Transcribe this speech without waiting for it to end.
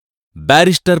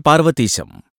Barrister Parvateesam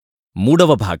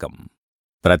 3వ భాగం.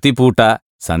 ప్రతిపూట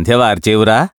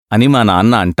సంధ్యవార్చేవురా అని మా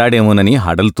నాన్న అంటాడేమోనని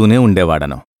హడలుతూనే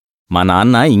ఉండేవాడను. మా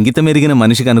నాన్న ఇంగితమెరిగిన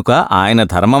మనిషి గనుక ఆయన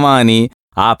ధర్మమా అని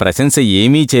ఆ ప్రశంస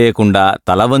ఏమీ చేయకుండా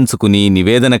తలవంచుకుని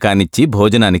నివేదన కానిచ్చి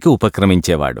భోజనానికి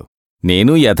ఉపక్రమించేవాడు.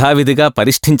 నేను యథావిధిగా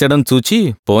పరిష్ఠించడం చూచి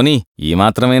పోనీ ఈ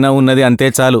మాత్రమైనా ఉన్నది అంతే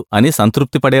చాలు అని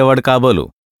సంతృప్తిపడేవాడు కాబోలు.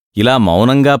 ఇలా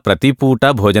మౌనంగా ప్రతిపూట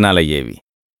భోజనాలయ్యేవి.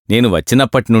 నేను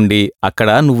వచ్చినప్పటినుండి అక్కడ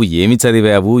నువ్వు ఏమి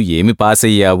చదివావు, ఏమి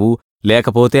పాసయ్యావు,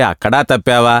 లేకపోతే అక్కడా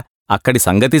తప్పావా, అక్కడి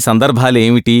సంగతి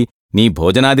సందర్భాలేమిటి, నీ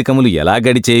భోజనాదికములు ఎలా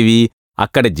గడిచేవి,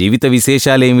 అక్కడ జీవిత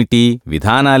విశేషాలేమిటి,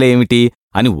 విధానాలేమిటి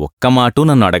అని ఒక్కమాటూ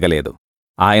నన్ను అడగలేదు.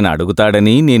 ఆయన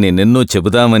అడుగుతాడని నేనెన్నెన్నో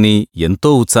చెబుదామని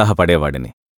ఎంతో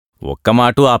ఉత్సాహపడేవాడిని.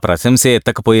 ఒక్కమాటూ ఆ ప్రశంసే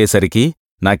ఎత్తకపోయేసరికి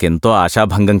నాకెంతో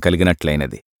ఆశాభంగం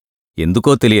కలిగినట్లయినది.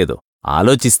 ఎందుకో తెలియదు,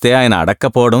 ఆలోచిస్తే ఆయన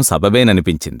అడక్కపోవడం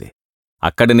సబబేననిపించింది.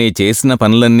 అక్కడ నే చేసిన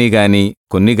పనులన్నీ గాని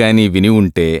కొన్నిగాని విని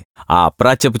ఉంటే ఆ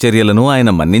అప్రాచ్యపు చర్యలను ఆయన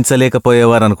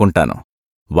మన్నించలేకపోయేవారనుకుంటాను.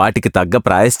 వాటికి తగ్గ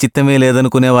ప్రాయశ్చిత్తమే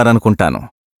లేదనుకునేవారనుకుంటాను.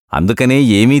 అందుకనే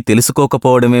ఏమీ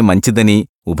తెలుసుకోకపోవడమే మంచిదని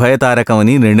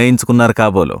ఉభయతారకమని నిర్ణయించుకున్నారు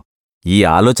కాబోలు. ఈ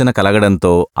ఆలోచన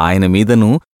కలగడంతో ఆయన మీదను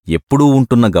ఎప్పుడూ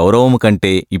ఉంటున్న గౌరవము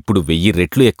కంటే ఇప్పుడు 1000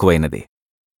 రెట్లు ఎక్కువైనది.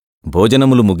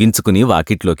 భోజనములు ముగించుకుని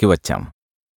వాకిట్లోకి వచ్చాం.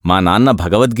 మా నాన్న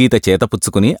భగవద్గీత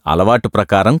చేతపుచ్చుకుని అలవాటు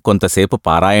ప్రకారం కొంతసేపు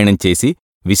పారాయణం చేసి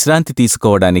విశ్రాంతి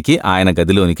తీసుకోవడానికి ఆయన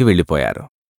గదిలోనికి వెళ్ళిపోయారు.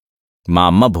 మా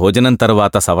అమ్మ భోజనం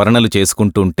తరువాత సవరణలు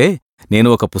చేసుకుంటుంటే నేను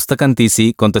ఒక పుస్తకం తీసి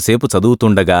కొంతసేపు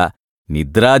చదువుతుండగా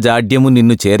నిద్రాజాడ్యము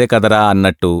నిన్ను చేరెకదరా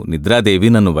అన్నట్టు నిద్రాదేవి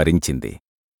నన్ను వరించింది.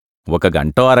 1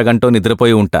 గంటో అరగంటో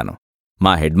నిద్రపోయి ఉంటాను.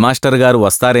 మా హెడ్మాస్టర్ గారు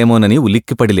వస్తారేమోనని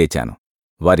ఉలిక్కిపడి లేచాను.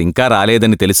 వారింకా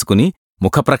రాలేదని తెలుసుకుని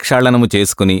ముఖప్రక్షాళనము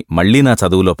చేసుకుని మళ్లీ నా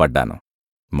చదువులో పడ్డాను.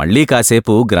 మళ్లీ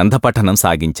కాసేపు గ్రంథపఠనం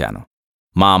సాగించాను.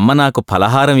 మా అమ్మ నాకు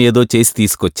ఫలహారం ఏదో చేసి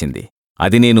తీసుకొచ్చింది.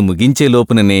 అది నేను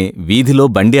ముగించేలోపుననే వీధిలో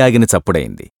బండి ఆగిన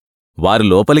చప్పుడైంది. వారు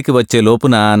లోపలికి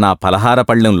వచ్చేలోపున నా ఫలహార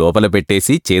పళ్ళెం లోపల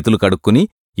పెట్టేసి చేతులు కడుక్కుని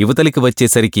యువతలికి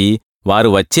వచ్చేసరికి వారు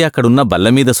వచ్చి అక్కడున్న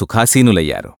బల్లమీద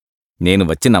సుఖాసీనులయ్యారు. నేను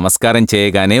వచ్చి నమస్కారం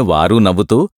చేయగానే వారూ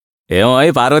నవ్వుతూ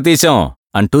ఏమోయ్ పార్వతీశం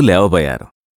అంటూ లేవబోయారు.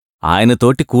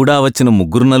 ఆయనతోటి కూడా వచ్చిన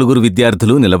 3-4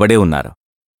 విద్యార్థులు నిలబడే ఉన్నారు.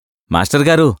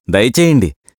 మాస్టర్గారు దయచేయండి,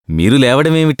 మీరు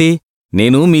లేవడమేమిటి?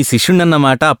 నేను మీ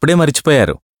శిష్యుణ్ణన్నమాట అప్పుడే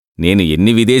మరిచిపోయారు. నేను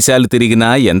ఎన్ని విదేశాలు తిరిగినా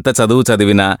ఎంత చదువు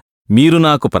చదివినా మీరు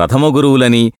నాకు ప్రథమ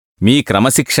గురువులని, మీ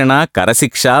క్రమశిక్షణ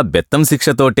కరశిక్ష బెత్తం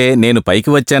శిక్షతోటే నేను పైకి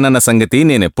వచ్చానన్న సంగతి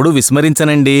నేనెప్పుడూ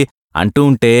విస్మరించనండి అంటూ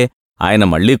ఉంటే ఆయన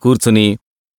మళ్లీ కూర్చుని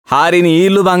హారిని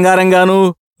ఇల్లు బంగారంగాను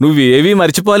నువ్వేవీ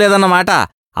మర్చిపోలేదన్నమాట.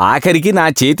 ఆఖరికి నా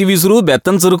చేతి విసురు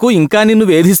బెత్తం చురుకు ఇంకా నిన్ను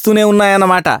వేధిస్తూనే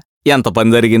ఉన్నాయన్నమాట. ఎంత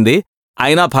పని జరిగింది!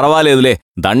 అయినా పర్వాలేదులే,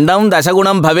 దండం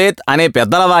దశగుణం భవేత్ అనే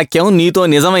పెద్దల వాక్యం నీతో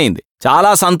నిజమైంది.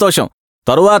 చాలా సంతోషం.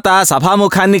 తరువాత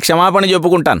సభాముఖాన్ని క్షమాపణ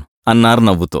చెప్పుకుంటాను అన్నారు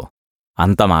నవ్వుతో.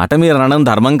 అంత మాట మీరనడం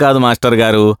ధర్మం కాదు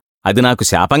మాస్టర్గారు, అది నాకు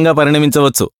శాపంగా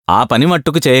పరిణమించవచ్చు. ఆ పని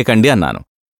మట్టుకు చేయకండి అన్నాను.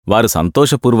 వారు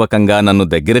సంతోషపూర్వకంగా నన్ను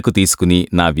దగ్గరకు తీసుకుని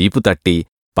నా వీపు తట్టి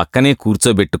పక్కనే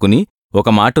కూర్చోబెట్టుకుని ఒక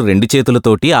మాటు 2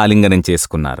 చేతులతోటి ఆలింగనం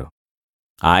చేసుకున్నారు.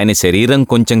 ఆయన శరీరం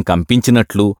కొంచెం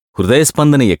కంపించినట్లు,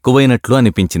 హృదయస్పందన ఎక్కువైనట్లు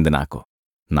అనిపించింది నాకు.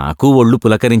 నాకూ ఒళ్ళు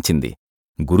పులకరించింది.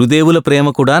 గురుదేవుల ప్రేమ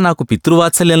కూడా నాకు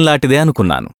పితృవాత్సల్యంలాంటిదే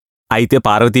అనుకున్నాను. అయితే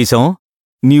పార్వతీశం,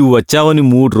 నీవు వచ్చావని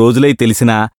 3 రోజులై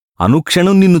తెలిసినా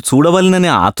అనుక్షణం నిన్ను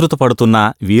చూడవలననే ఆతృత పడుతున్నా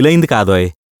వీలైంది కాదోయ్.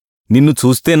 నిన్ను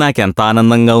చూస్తే నాకెంత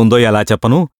ఆనందంగా ఉందో ఎలా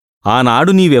చెప్పను?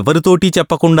 ఆనాడు నీవెవ్వరితోటీ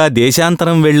చెప్పకుండా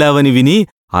దేశాంతరం వెళ్లావని విని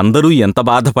అందరూ ఎంత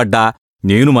బాధపడ్డా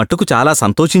నేను మట్టుకు చాలా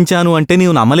సంతోషించాను అంటే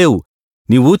నీవు నమ్మలేవు.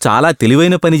 నీవు చాలా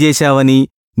తెలివైన పని చేశావని,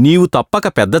 నీవు తప్పక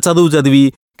పెద్ద చదువు చదివి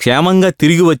క్షేమంగా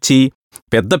తిరిగి వచ్చి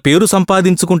పెద్ద పేరు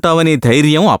సంపాదించుకుంటావనే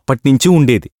ధైర్యం అప్పట్నుంచి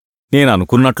ఉండేది.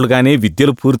 నేననుకున్నట్లుగానే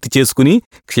విద్యలు పూర్తి చేసుకుని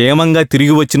క్షేమంగా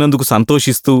తిరిగి వచ్చినందుకు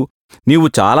సంతోషిస్తూ నీవు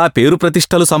చాలా పేరు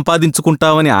ప్రతిష్టలు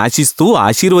సంపాదించుకుంటావని ఆశిస్తూ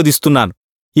ఆశీర్వదిస్తున్నాను.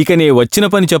 ఇక నే వచ్చిన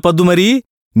పని చెప్పొద్దు మరీ.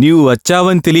 నీవు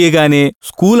వచ్చావని తెలియగానే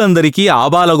స్కూలందరికీ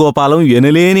ఆబాలగోపాలం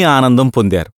ఎనలేని ఆనందం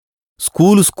పొందారు.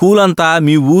 స్కూలంతా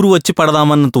మీ ఊరు వచ్చి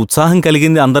పడదామన్నంత ఉత్సాహం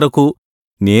కలిగింది అందరకు.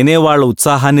 నేనే వాళ్ల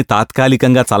ఉత్సాహాన్ని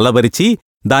తాత్కాలికంగా చల్లబరిచి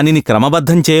దానిని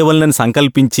క్రమబద్ధం చేయవలనని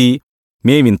సంకల్పించి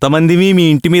మేమింతమందిమీ మీ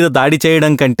ఇంటిమీద దాడి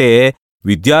చేయడం కంటే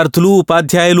విద్యార్థులు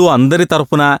ఉపాధ్యాయులు అందరి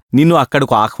తరఫున నిన్ను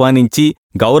అక్కడకు ఆహ్వానించి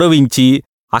గౌరవించి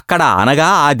అక్కడ అనగా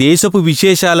ఆ దేశపు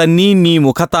విశేషాలన్నీ నీ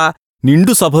ముఖత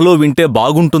నిండు సభలో వింటే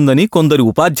బాగుంటుందని కొందరి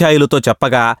ఉపాధ్యాయులతో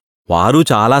చెప్పగా వారు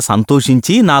చాలా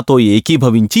సంతోషించి నాతో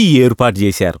ఏకీభవించి ఈ ఏర్పాటు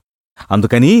చేశారు.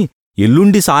 అందుకని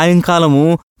ఎల్లుండి సాయంకాలము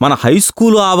మన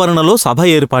హైస్కూలు ఆవరణలో సభ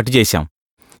ఏర్పాటు చేశాం.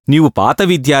 నీవు పాత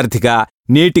విద్యార్థిగా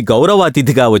నేటి గౌరవ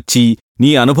అతిథిగా వచ్చి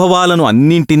నీ అనుభవాలను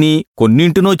అన్నింటినీ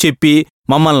కొన్నింటినో చెప్పి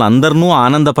మమ్మల్నందర్నూ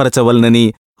ఆనందపరచవలనని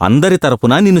అందరి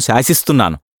తరపున నిన్ను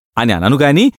శాసిస్తున్నాను అని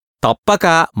అననుగాని తప్పక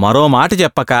మరో మాట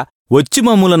చెప్పక వచ్చి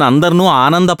మమ్ములను అందర్నూ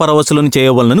ఆనందపరవశులను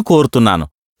చేయవలనని కోరుతున్నాను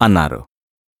అన్నారు.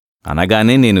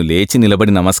 అనగానే నేను లేచి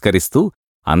నిలబడి నమస్కరిస్తూ,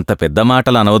 అంత పెద్ద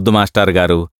మాటలు అనవద్దు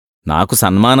మాస్టారుగారు. నాకు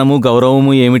సన్మానమూ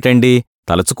గౌరవమూ ఏమిటండి?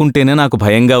 తలుచుకుంటేనే నాకు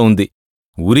భయంగా ఉంది.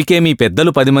 ఊరికే మీ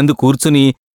పెద్దలు 10 మంది కూర్చుని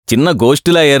చిన్న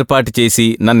గోష్ఠిలా ఏర్పాటు చేసి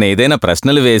నన్నేదైనా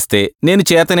ప్రశ్నలు వేస్తే నేను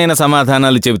చేతనైన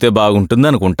సమాధానాలు చెబితే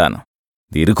బాగుంటుందనుకుంటాను.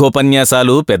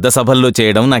 దీర్ఘోపన్యాసాలు పెద్ద సభల్లో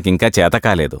చేయడం నాకింకా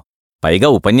చేతకాలేదు. పైగా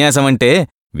ఉపన్యాసమంటే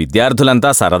విద్యార్థులంతా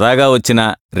సరదాగా వచ్చిన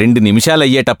 2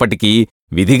 నిమిషాలయ్యేటప్పటికీ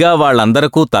విధిగా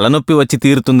వాళ్లందరకూ తలనొప్పి వచ్చి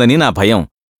తీరుతుందని నా భయం.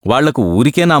 వాళ్లకు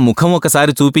ఊరికే నా ముఖం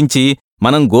ఒకసారి చూపించి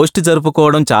మనం గోష్ఠి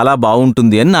జరుపుకోవడం చాలా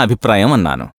బావుంటుంది అని నా అభిప్రాయం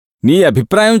అన్నాను. నీ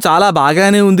అభిప్రాయం చాలా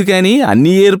బాగానే ఉంది కాని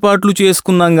అన్ని ఏర్పాట్లు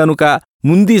చేసుకున్నాం గనుక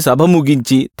ముందీ సభ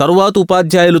ముగించి తరువాత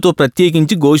ఉపాధ్యాయులతో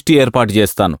ప్రత్యేకించి గోష్ఠి ఏర్పాటు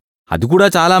చేస్తాను. అది కూడా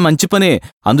చాలా మంచి పనే.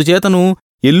 అందుచేతను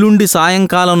ఎల్లుండి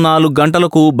సాయంకాలం 4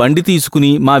 గంటలకు బండి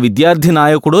తీసుకుని మా విద్యార్థి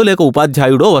నాయకుడో లేక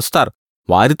ఉపాధ్యాయుడో వస్తారు.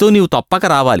 వారితో నీవు తప్పక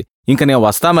రావాలి. ఇంక నేను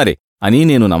వస్తామరే అని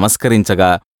నేను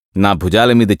నమస్కరించగా నా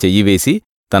భుజాల మీద చెయ్యివేసి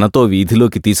తనతో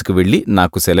వీధిలోకి తీసుకువెళ్లి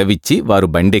నాకు సెలవిచ్చి వారు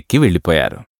బండెక్కి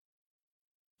వెళ్ళిపోయారు.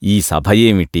 ఈ సభ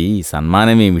ఏమిటి,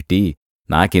 సన్మానమేమిటి,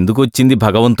 నాకెందుకొచ్చింది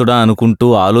భగవంతుడా అనుకుంటూ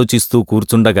ఆలోచిస్తూ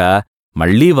కూర్చుండగా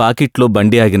మళ్లీ వాకిట్లో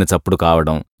బండి ఆగిన చప్పుడు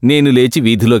కావడం, నేను లేచి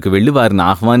వీధిలోకి వెళ్లి వారిని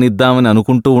ఆహ్వానిద్దామని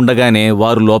అనుకుంటూ ఉండగానే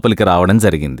వారు లోపలికి రావడం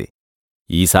జరిగింది.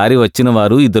 ఈసారి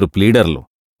వచ్చినవారు 2 ప్లీడర్లు.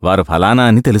 వారు ఫలానా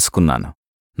అని తెలుసుకున్నాను.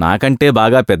 నాకంటే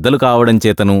బాగా పెద్దలు కావడం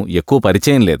చేతను ఎక్కువ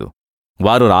పరిచయం లేదు.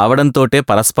 వారు రావడంతోటే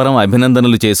పరస్పరం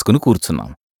అభినందనలు చేసుకుని కూర్చున్నాం.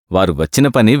 వారు వచ్చిన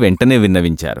పని వెంటనే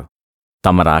విన్నవించారు.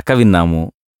 తమ రాక విన్నాము.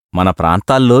 మన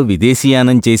ప్రాంతాల్లో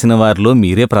విదేశీయానం చేసిన వారిలో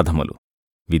మీరే ప్రథములు.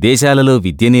 విదేశాలలో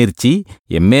విద్య నేర్చి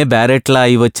ఎంఏ బ్యారెట్లా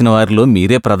అయి వచ్చిన వారిలో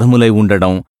మీరే ప్రథములై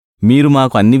ఉండడం, మీరు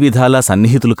మాకు అన్ని విధాలా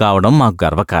సన్నిహితులు కావడం మాకు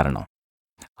గర్వకారణం.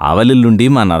 ఆవలిల్లుండి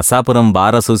మా నరసాపురం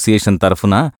బార్ అసోసియేషన్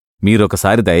తరఫున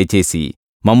మీరొకసారి దయచేసి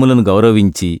మమ్ములను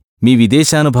గౌరవించి మీ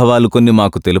విదేశానుభవాలు కొన్ని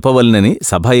మాకు తెలుపవలనని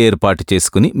సభ ఏర్పాటు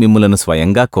చేసుకుని మిమ్ములను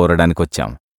స్వయంగా కోరడానికొచ్చాం.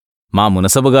 మా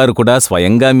మునసబుగారు కూడా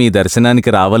స్వయంగా మీ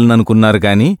దర్శనానికి రావాలననుకున్నారు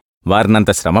గాని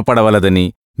వారినంత శ్రమపడవలదని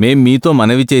మేం మీతో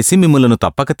మనవి చేసి మిమ్ములను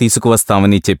తప్పక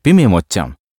తీసుకువస్తామని చెప్పి మేమొచ్చాం.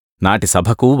 నాటి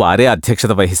సభకు వారే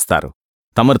అధ్యక్షత వహిస్తారు.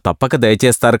 తమరు తప్పక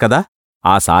దయచేస్తారు కదా?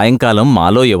 ఆ సాయంకాలం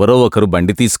మాలో ఎవరో ఒకరు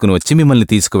బండి తీసుకుని వచ్చి మిమ్మల్ని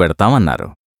తీసుకువెడతామన్నారు.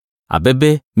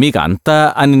 అబ్బెబ్బే, మీకు అంతా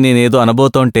అని నేనేదో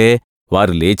అనబోతోంటే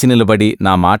వారు లేచి నిలబడి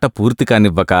నా మాట పూర్తి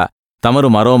కానివ్వక, తమరు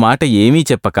మరో మాట ఏమీ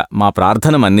చెప్పక మా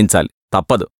ప్రార్థన మన్నించాలి,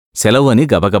 తప్పదు, సెలవు అని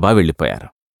గబగబా వెళ్ళిపోయారు.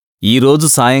 ఈరోజు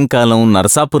సాయంకాలం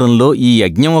నరసాపురంలో ఈ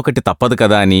యజ్ఞం ఒకటి తప్పదు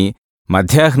కదా అని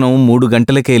మధ్యాహ్నం 3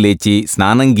 గంటలకే లేచి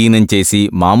స్నానం గీనం చేసి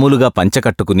మామూలుగా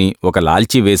పంచకట్టుకుని ఒక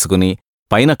లాల్చీ వేసుకుని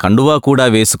పైన కండువా కూడా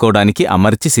వేసుకోవడానికి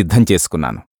అమర్చి సిద్ధం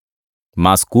చేసుకున్నాను.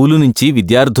 మా స్కూలు నుంచి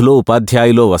విద్యార్థులో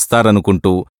ఉపాధ్యాయులో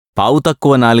వస్తారనుకుంటూ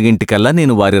 4:15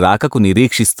 నేను వారి రాకకు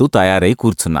నిరీక్షిస్తూ తయారై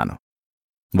కూర్చున్నాను.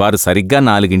 వారు సరిగ్గా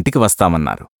 4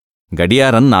 వస్తామన్నారు.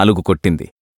 గడియారం 4 కొట్టింది.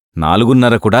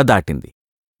 4:30 కూడా దాటింది.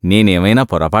 నేనేమైనా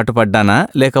పొరపాటు పడ్డానా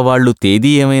లేక వాళ్లు తేదీ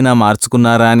ఏమైనా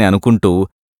మార్చుకున్నారా అని అనుకుంటూ,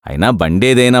 అయినా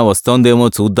బండేదైనా వస్తోందేమో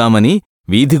చూద్దామని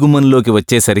వీధి గుమ్మంలోకి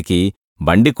వచ్చేసరికి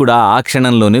బండి కూడా ఆ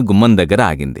క్షణంలోనే గుమ్మం దగ్గర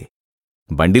ఆగింది.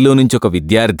 బండిలోనుంచి ఒక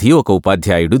విద్యార్థి ఒక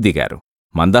ఉపాధ్యాయుడు దిగారు.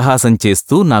 మందహాసం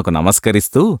చేస్తూ నాకు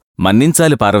నమస్కరిస్తూ,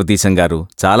 మన్నించాలి పార్వతీశంగారు,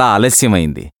 చాలా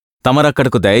ఆలస్యమైంది.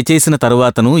 తమరక్కడకు దయచేసిన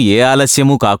తరువాతను ఏ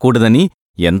ఆలస్యమూ కాకూడదని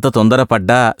ఎంత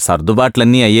తొందరపడ్డా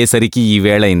సర్దుబాట్లన్నీ అయ్యేసరికి ఈ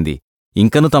వేళయింది.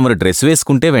 ఇంకను తమరు డ్రెస్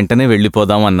వేసుకుంటే వెంటనే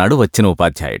వెళ్ళిపోదాం అన్నాడు వచ్చిన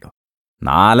ఉపాధ్యాయుడు.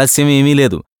 నా ఆలస్యమేమీ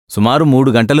లేదు. సుమారు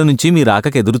 3 గంటల నుంచి మీ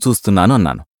రాకకెదురుచూస్తున్నాను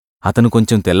అన్నాను. అతను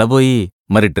కొంచెం తెల్లబోయి,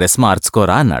 మరి డ్రెస్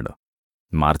మార్చుకోరా అన్నాడు.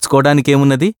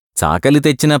 మార్చుకోవడానికేమున్నది? చాకలి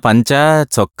తెచ్చిన పంచా,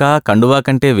 చొక్కా, కండువా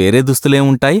కంటే వేరే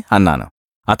దుస్తులేముంటాయి అన్నాను.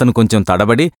 అతను కొంచెం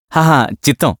తడబడి, హహా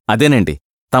చిత్తం అదేనండి,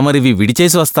 తమరివి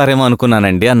విడిచేసి వస్తారేమో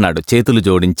అనుకున్నానండి అన్నాడు చేతులు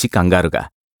జోడించి కంగారుగా.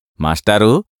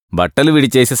 మాస్టారు, బట్టలు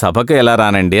విడిచేసి సభకు ఎలా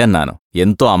రానండి అన్నాను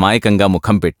ఎంతో అమాయకంగా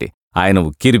ముఖం పెట్టి. ఆయన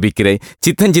ఉక్కిరిబిక్కిరై,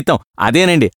 చిత్తం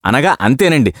అదేనండి, అనగా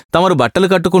అంతేనండి, తమరు బట్టలు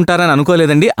కట్టుకుంటారని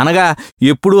అనుకోలేదండి, అనగా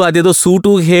ఎప్పుడూ అదేదో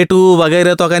సూటు హేటు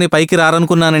వగైరాతో కాని పైకి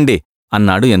రారనుకున్నానండి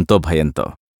అన్నాడు ఎంతో భయంతో.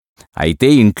 అయితే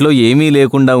ఇంట్లో ఏమీ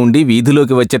లేకుండా ఉండి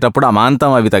వీధిలోకి వచ్చేటప్పుడు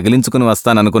అమాంతం అవి తగిలించుకుని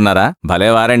వస్తాననుకున్నారా?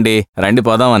 భలేవారండి, రండి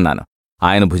పోదామన్నాను.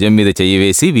 ఆయన భుజం మీద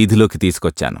చెయ్యివేసి వీధిలోకి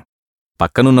తీసుకొచ్చాను.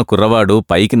 పక్కనున్న కుర్రవాడు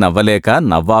పైకి నవ్వలేక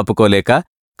నవ్వాపుకోలేక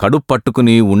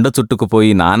కడుప్పట్టుకుని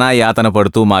ఉండచుట్టుకుపోయి నానా యాతన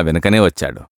పడుతూ మా వెనుకనే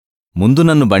వచ్చాడు. ముందు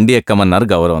నన్ను బండి ఎక్కమన్నారు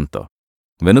గౌరవంతో.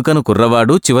 వెనుకను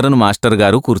కుర్రవాడు, చివరను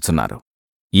మాస్టర్గారు కూర్చున్నారు.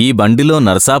 ఈ బండిలో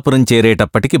నరసాపురం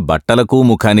చేరేటప్పటికి బట్టలకు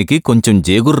ముఖానికి కొంచెం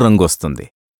జేగుర్రంగొస్తుంది.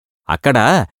 అక్కడ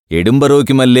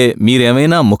ఎడింబరోకి మల్లే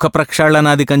మీరేమైనా ముఖ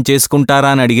ప్రక్షాళనాదికం చేసుకుంటారా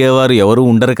అని అడిగేవారు ఎవరూ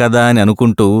ఉండరు కదా అని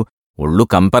అనుకుంటూ ఒళ్ళు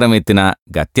కంపరమెత్తినా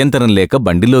గత్యంతరం లేక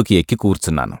బండిలోకి ఎక్కి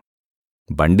కూర్చున్నాను.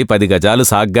 బండి 10 గజాలు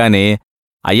సాగ్గానే,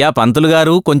 అయ్యా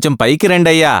పంతులుగారు కొంచెం పైకి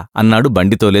రండయ్యా అన్నాడు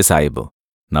బండితోలే సాయిబు.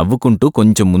 నవ్వుకుంటూ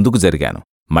కొంచెం ముందుకు జరిగాను.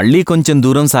 మళ్ళీ కొంచెం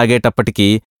దూరం సాగేటప్పటికి,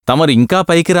 తమరు ఇంకా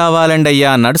పైకి రావాలండయ్యా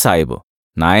అన్నాడు సాయిబు.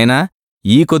 నాయనా,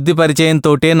 ఈ కొద్ది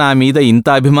పరిచయంతోటే నామీద ఇంత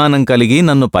అభిమానం కలిగి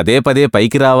నన్ను పదే పదే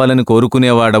పైకి రావాలని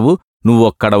కోరుకునేవాడవు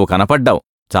నువ్వొక్కడవు కనపడ్డావు.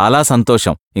 చాలా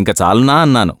సంతోషం, ఇంక చాలునా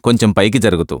అన్నాను కొంచెం పైకి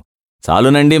జరుగుతూ.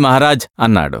 చాలునండి మహారాజ్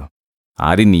అన్నాడు.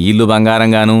 ఆరి నీ ఇల్లు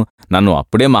బంగారంగాను, నన్ను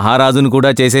అప్పుడే మహారాజును కూడా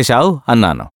చేసేశావు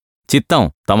అన్నాను. చిత్తం,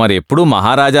 తమరెప్పుడూ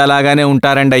మహారాజాలాగానే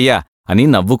ఉంటారండయ్యా అని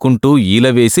నవ్వుకుంటూ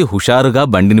ఈలవేసి హుషారుగా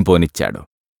బండిని పోనిచ్చాడు.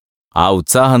 ఆ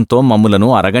ఉత్సాహంతో మమ్ములను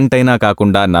అరగంటైనా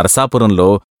కాకుండా నరసాపురంలో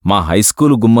మా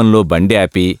హైస్కూలు గుమ్మంలో బండి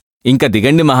ఆపి, ఇంక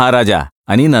దిగండి మహారాజా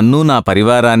అని నన్ను నా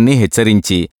పరివారాన్ని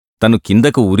హెచ్చరించి తను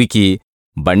కిందకు ఉరికి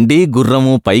బండీ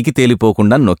గుర్రమూ పైకి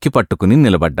తేలిపోకుండా నొక్కిపట్టుకుని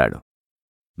నిలబడ్డాడు.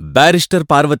 బారిస్టర్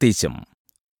పార్వతీశం.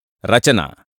 రచన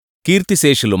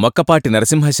కీర్తిశేషులు మొక్కపాటి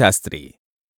నరసింహశాస్త్రి.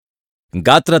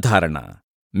 గాత్రధారణ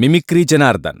మిమిక్రీ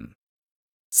జనార్దన్.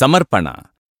 సమర్పణ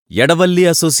ఎడవల్లి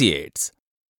అసోసియేట్స్.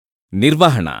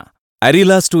 నిర్వహణ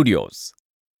Arila studios.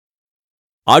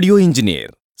 Audio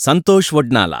engineer Santosh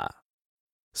Vadnala.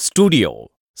 Studio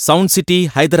sound city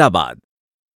Hyderabad.